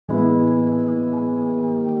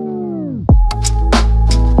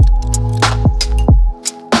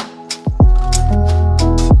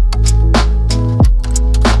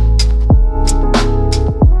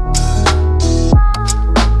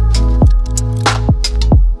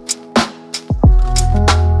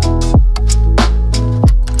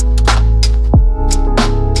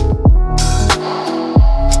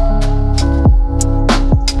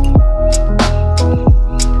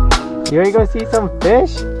You ready to go see some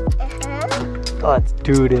fish? Let's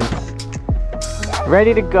do this.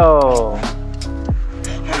 Ready to go.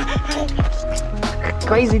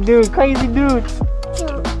 Crazy dude, crazy dude.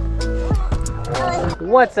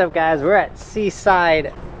 What's up guys? We're at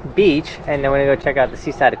Seaside Beach and then we're gonna go check out the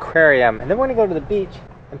Seaside Aquarium and then we're gonna go to the beach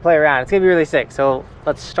and play around. It's gonna be really sick. So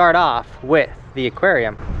let's start off with the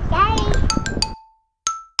aquarium. Daddy.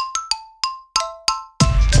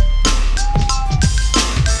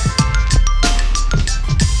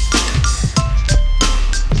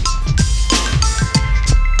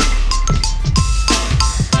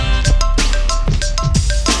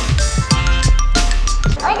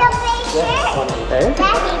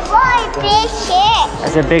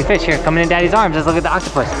 There's a big fish here coming in Daddy's arms. Let's look at the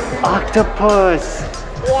octopus. Octopus!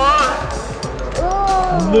 Yeah.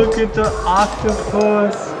 Ooh. Look at the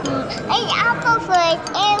octopus. An octopus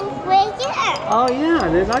and right there. Oh yeah,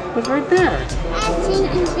 there's octopus right there. I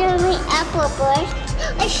think it's an octopus.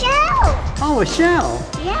 A shell. Oh, a shell.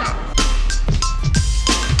 Yeah.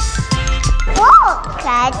 Whoa,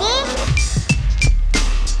 Daddy.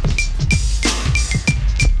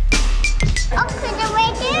 Okay, they're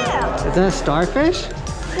right there. Is that a starfish?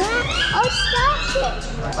 Yeah. Oh,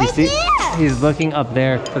 starfish. Right there. He's looking up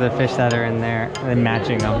there for the fish that are in there and then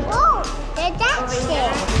matching them. Oh, they're dancing.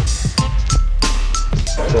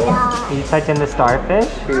 Are you touching the starfish?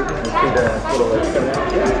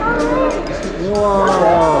 Whoa.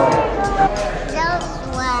 Those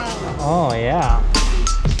ones. Oh, yeah.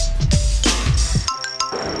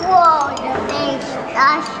 Whoa, the big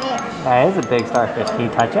starfish. That is a big starfish. Can you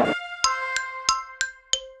touch it?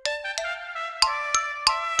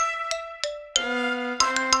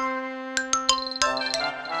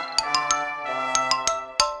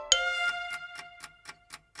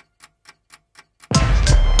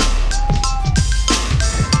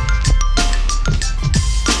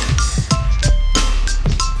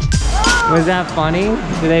 Was that funny?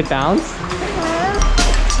 Do they bounce?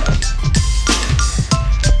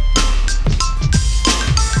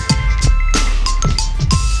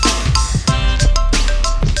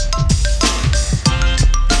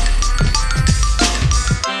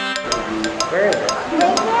 Where is it? Right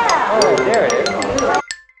there. Oh, there it is.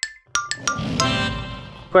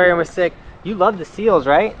 Aquarium was sick. You love the seals,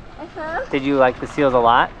 right? Uh-huh. Did you like the seals a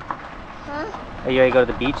lot? Huh? Are you ready to go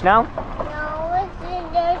to the beach now? No, it's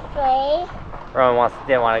in this way. Rowan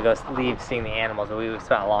didn't want to go leave seeing the animals, but we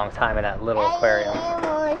spent a long time in that little aquarium.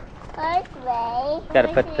 Got to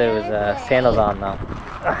put those sandals on though.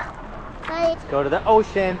 Let's go to the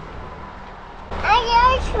ocean.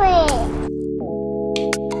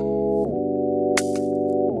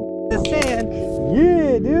 The sand.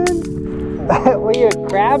 Yeah, dude. Were you a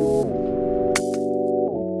crab?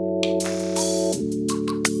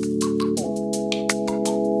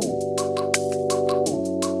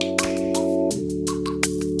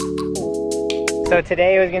 So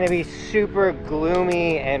today was going to be super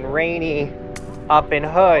gloomy and rainy up in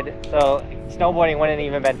Hood. So snowboarding wouldn't have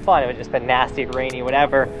even been fun. It would just been nasty, rainy,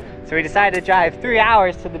 whatever. So we decided to drive 3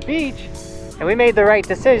 hours to the beach and we made the right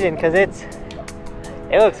decision because it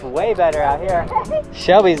looks way better out here.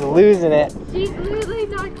 Shelby's losing it. She literally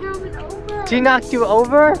knocked me over. She knocked you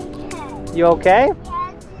over? Yeah. You okay?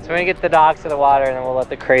 Yeah. So we're gonna get the dogs to the water and then we'll let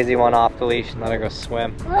the crazy one off the leash and let her go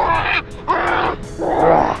swim.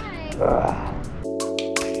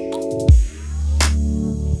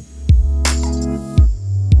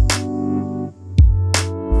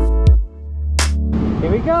 Here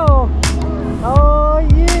we go. Oh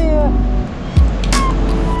yeah.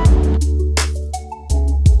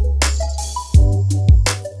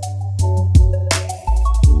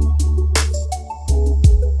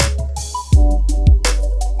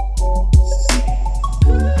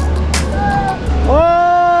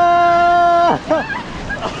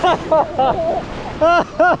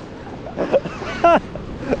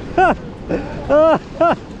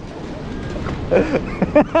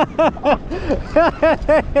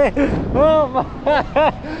 Oh my!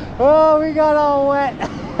 Oh, we got all wet.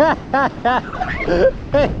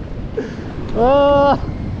 Oh,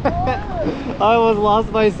 I almost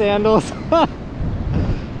lost my sandals.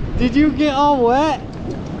 Did you get all wet?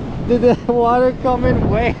 Did the water come in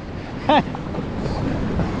way?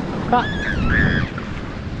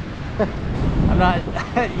 I'm not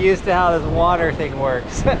used to how this water thing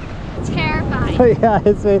works. It's terrifying. Yeah,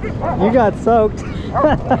 you got soaked.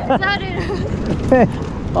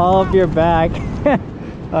 All up your back.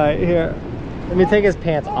 All right, here. Let me take his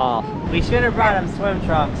pants off. We should have brought him swim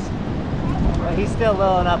trunks, but he's still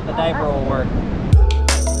little enough the diaper will work.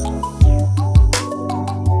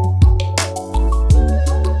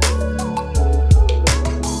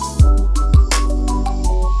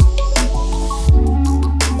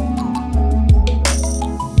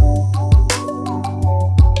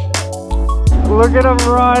 Look at him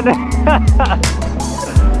run.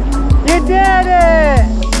 You did it!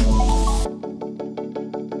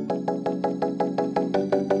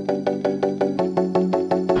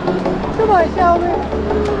 Come on, Shelby.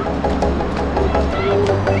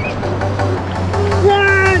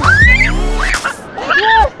 Run!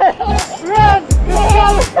 Run!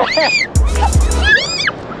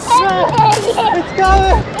 It's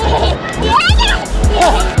coming!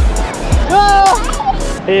 Go!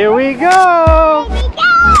 Here we go!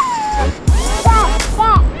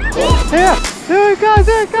 Here it goes,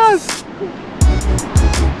 here it goes!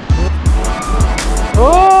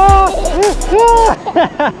 Oh!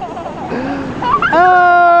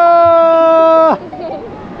 Oh!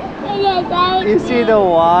 You see the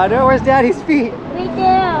water? Where's Daddy's feet? We do.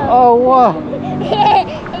 Oh, whoa!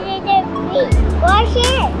 Watch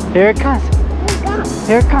it. Here it comes.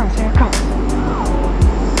 Here it comes. Here it comes.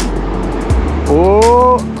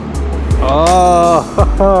 Oh!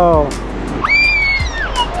 Oh!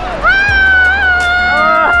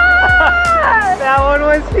 That one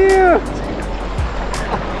was huge!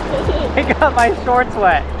 I got my shorts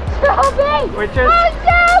wet. Shelby! We're just...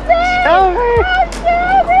 Shelby! Shelby!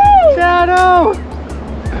 Shadow!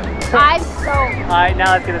 I'm so... Alright,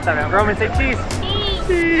 now let's get this done. Roman, say cheese.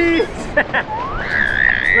 Cheese!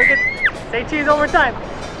 Look at... Say cheese one more time.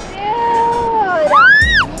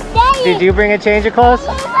 Did you bring a change of clothes?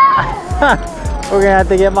 We're gonna have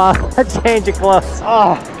to get Mom a change of clothes.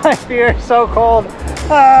 Oh, my feet are so cold.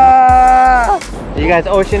 Ah! You guys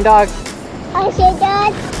ocean dogs? Ocean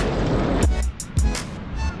dogs.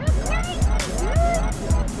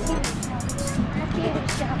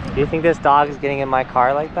 Do you think this dog is getting in my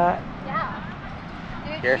car like that? Yeah.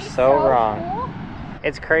 Dude, You're she's so wrong. Cool.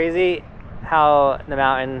 It's crazy how the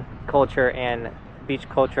mountain culture and beach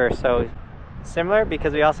culture are so similar,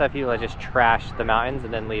 because we also have people that just trash the mountains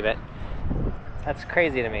and then leave it. That's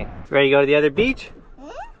crazy to me. Ready to go to the other beach?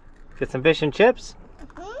 Get some fish and chips?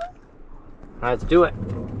 Let's do it.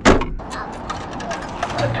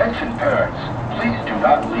 Attention parents, please do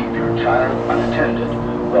not leave your child unattended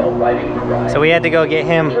while riding the ride. So we had to go get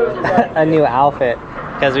him a new outfit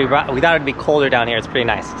because we thought it'd be colder down here. It's pretty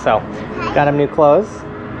nice. So got him new clothes.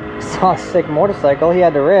 Saw a sick motorcycle he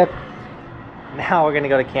had to rip. Now we're gonna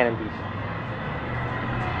go to Cannon Beach.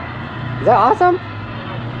 Is that awesome?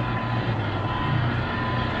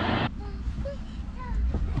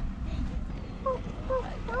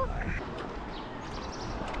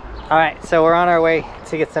 All right, so we're on our way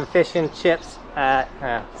to get some fish and chips at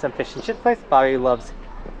some fish and chip place. Bobby loves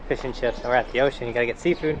fish and chips, and we're at the ocean. You gotta get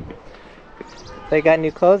seafood. They got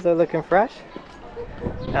new clothes. They're looking fresh.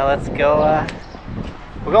 Now let's go.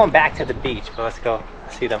 We're going back to the beach, but let's go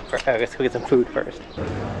see them. Let's go get some food first.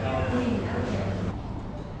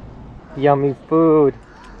 Yummy food.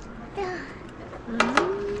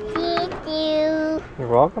 Thank you. You're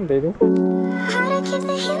welcome, baby.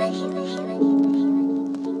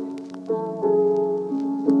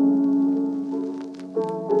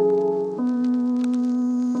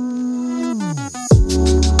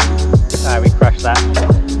 Alright, we crushed that.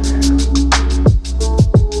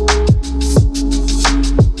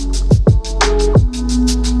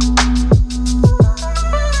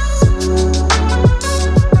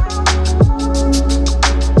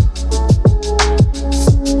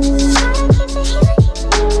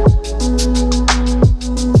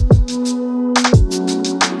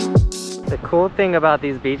 The cool thing about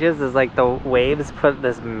these beaches is like the waves put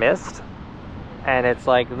this mist, and it's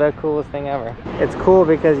like the coolest thing ever. It's cool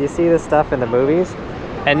because you see this stuff in the movies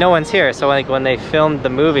and no one's here, so like when they filmed the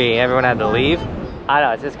movie everyone had to leave. I don't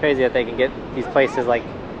know, it's just crazy that they can get these places like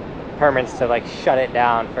permits to like shut it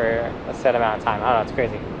down for a set amount of time. I don't know, it's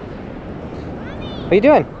crazy. What are you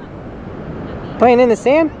doing? Playing in the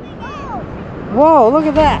sand? Whoa, look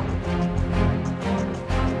at that.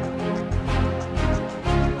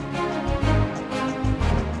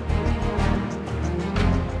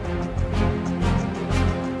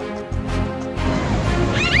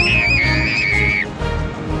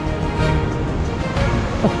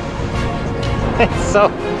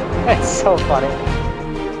 It's so funny.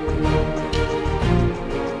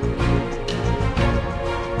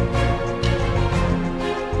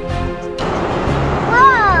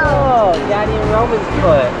 Whoa! Oh, Daddy and Roman's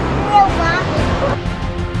foot.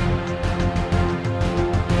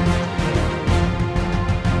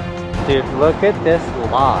 Dude, look at this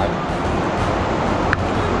log.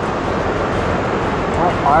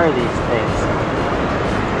 What are these things?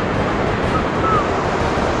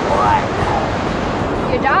 What?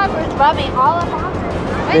 Your dog was rubbing all about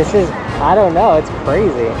it. This is, I don't know, it's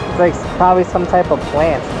crazy. It's like probably some type of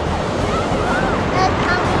plant.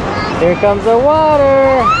 Here comes the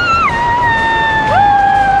water.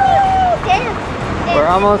 We're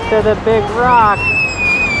almost to the big rock.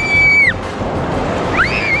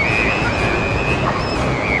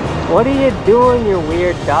 What are you doing, you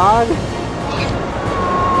weird dog?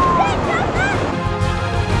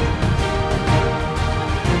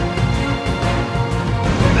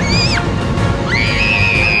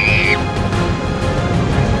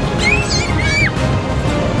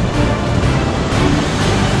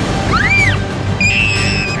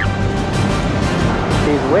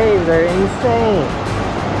 These waves are insane.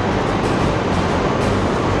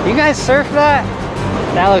 You guys surf that?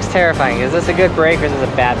 That looks terrifying. Is this a good break or is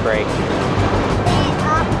this a bad break? Is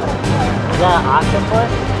that an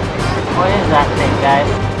octopus? What is that thing,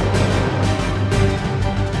 guys?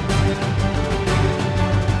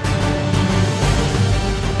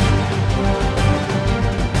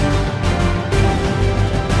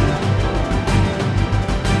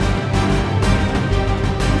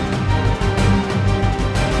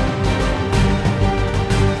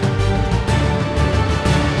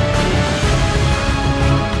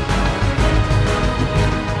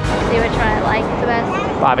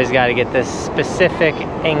 Bobby's got to get this specific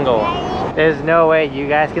angle. There's no way you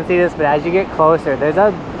guys can see this, but as you get closer, there's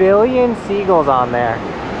a billion seagulls on there.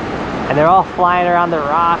 And they're all flying around the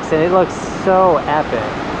rocks, and it looks so epic.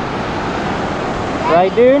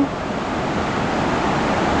 Right, dude?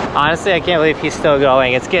 Honestly, I can't believe he's still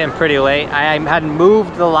going. It's getting pretty late. I hadn't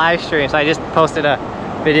moved the live stream, so I just posted a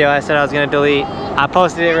video I said I was going to delete. I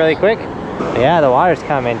posted it really quick. Yeah, the water's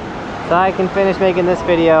coming. So I can finish making this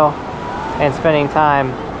video and spending time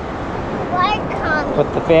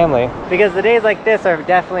with the family, because the days like this are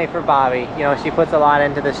definitely for Bobby. You know, she puts a lot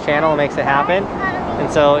into this channel and makes it happen,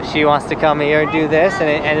 and so she wants to come here and do this, and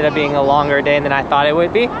it ended up being a longer day than I thought it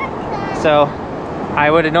would be. So I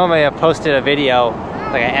would have normally have posted a video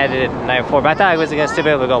like I edited the night before, but I thought I was gonna still be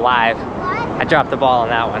able to go live. I dropped the ball on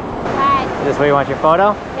that one. Is this where you want your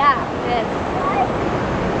photo? Yeah, it is.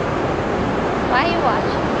 Why are you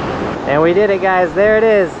watching? And we did it, guys. There it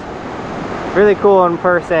is. Really cool in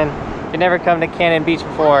person. If you never come to Cannon Beach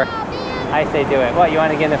before, I say do it. What, you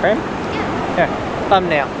want to get in the frame? Yeah. Here,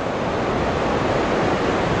 thumbnail.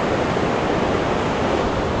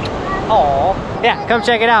 Oh, yeah, come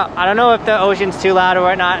check it out. I don't know if the ocean's too loud or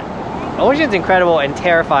whatnot. The ocean's incredible and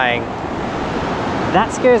terrifying.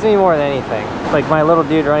 That scares me more than anything. Like my little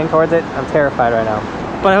dude running towards it, I'm terrified right now.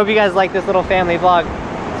 But I hope you guys like this little family vlog.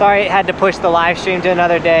 Sorry I had to push the live stream to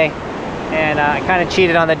another day, and I kind of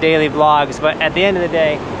cheated on the daily vlogs, but at the end of the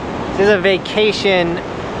day, this is a vacation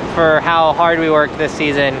for how hard we worked this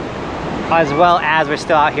season, as well as we're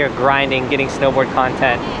still out here grinding, getting snowboard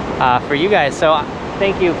content for you guys. So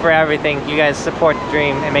thank you for everything. You guys support the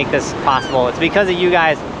dream and make this possible. It's because of you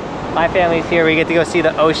guys. My family's here. We get to go see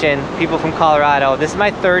the ocean. People from Colorado. This is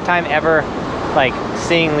my third time ever like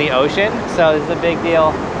seeing the ocean, so this is a big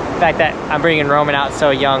deal. The fact that I'm bringing Roman out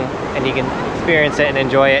so young and he can experience it and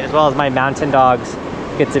enjoy it, as well as my mountain dogs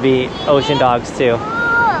get to be ocean dogs too.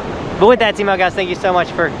 But with that, Team Guys, thank you so much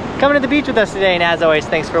for coming to the beach with us today, and as always,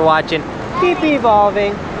 thanks for watching. Keep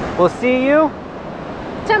evolving. We'll see you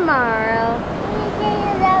tomorrow.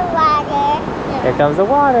 Here comes the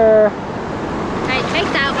water. Alright, take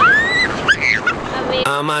that one.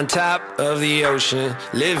 I'm on top of the ocean,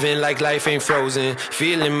 living like life ain't frozen,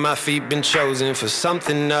 feeling my feet been chosen for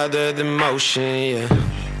something other than motion, yeah.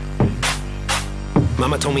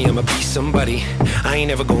 Mama told me I'ma be somebody. I ain't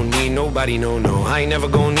never gonna need nobody, no, no. I ain't never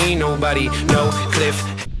gonna need nobody, no.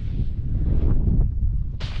 Cliff